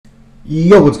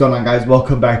Yo, what's going on, guys?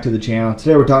 Welcome back to the channel.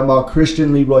 Today we're talking about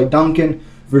Christian Leroy Duncan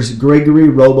versus Gregory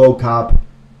RoboCop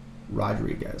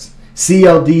Rodrigues.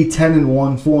 CLD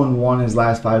 10-1, 4-1 his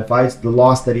last 5 fights. The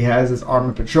loss that he has is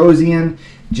Armin Petrosian.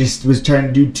 Just was trying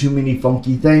to do too many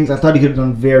funky things. I thought he could have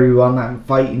done very well in that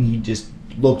fight, and he just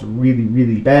looked really,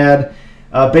 really bad.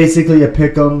 Basically a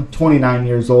pick'em, 29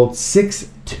 years old,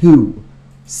 6'2",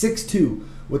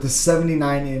 with a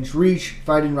 79-inch reach,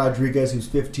 fighting Rodrigues, who's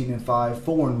 15-5,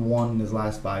 4-1 in his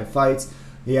last 5 fights.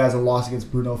 He has a loss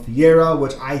against Bruno Ferreira,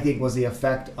 which I think was the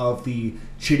effect of the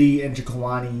Chidi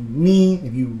Njokuani knee.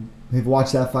 If you have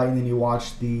watched that fight and then you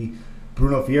watched the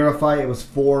Bruno Ferreira fight, it was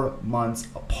 4 months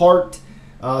apart.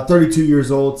 32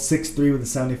 years old, 6'3", with a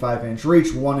 75-inch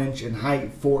reach, 1 inch in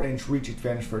height, 4-inch reach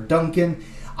advantage for Duncan.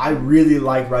 I really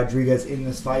like Rodrigues in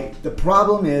this fight. The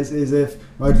problem is if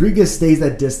Rodrigues stays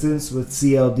at distance with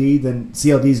CLD, then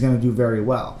CLD is going to do very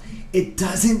well. It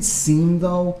doesn't seem,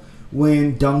 though,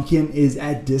 when Duncan is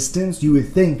at distance, you would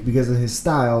think, because of his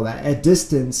style, that at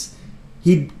distance,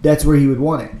 that's where he would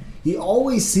want it. He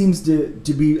always seems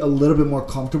to be a little bit more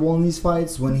comfortable in these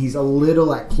fights when he's a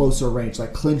little at closer range,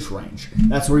 like clinch range.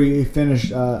 That's where he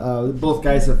finished. Both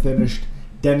guys have finished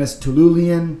Denis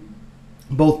Tululian,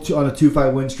 both on a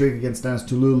 2-fight win streak against Denis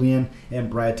Tululian and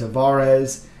Brad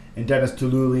Tavares, and Denis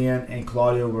Tululian and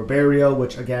Claudio Ribeiro,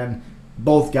 which, again,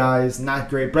 both guys not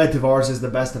great. Brad Tavares is the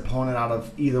best opponent out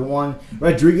of either one.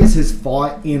 Rodrigues has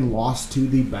fought and lost to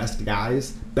the best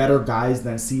guys, better guys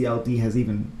than CLD has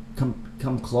even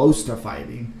come close to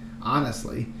fighting,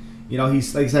 honestly. You know,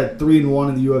 he's, like I said, 3-1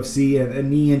 in the UFC, and a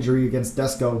knee injury against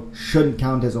Desco shouldn't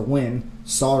count as a win.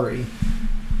 Sorry,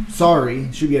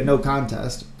 should be a no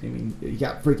contest. I mean, he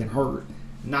got freaking hurt.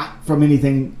 Not from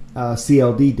anything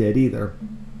CLD did either.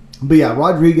 But yeah,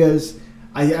 Rodrigues,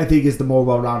 I think, is the more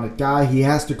well-rounded guy. He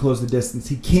has to close the distance.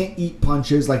 He can't eat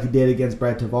punches like he did against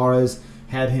Brad Tavares.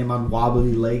 Had him on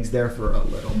wobbly legs there for a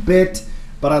little bit.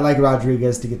 But I like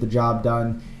Rodrigues to get the job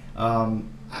done.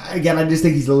 Again, I just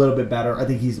think he's a little bit better. I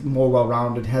think he's more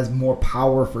well-rounded, has more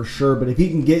power for sure. But if he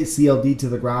can get CLD to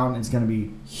the ground, it's going to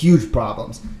be huge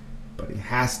problems. But he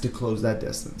has to close that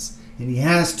distance. And he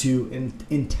has to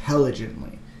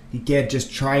intelligently. He can't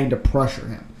just try to pressure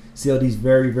him. CLD's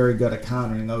very, very good at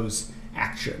countering those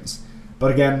actions.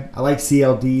 But again, I like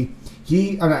CLD.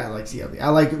 I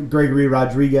like Gregory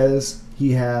Rodrigues.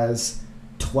 He has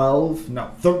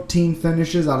 13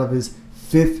 finishes out of his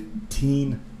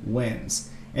 15 wins.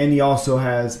 And he also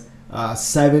has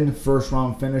 7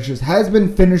 first-round finishes. Has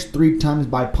been finished 3 times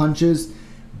by punches,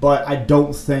 but I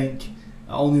don't think,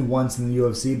 only once in the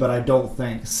UFC, but I don't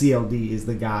think CLD is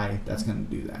the guy that's going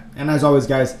to do that. And as always,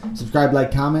 guys, subscribe,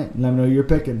 like, comment, and let me know who you're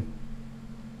picking.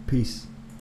 Peace.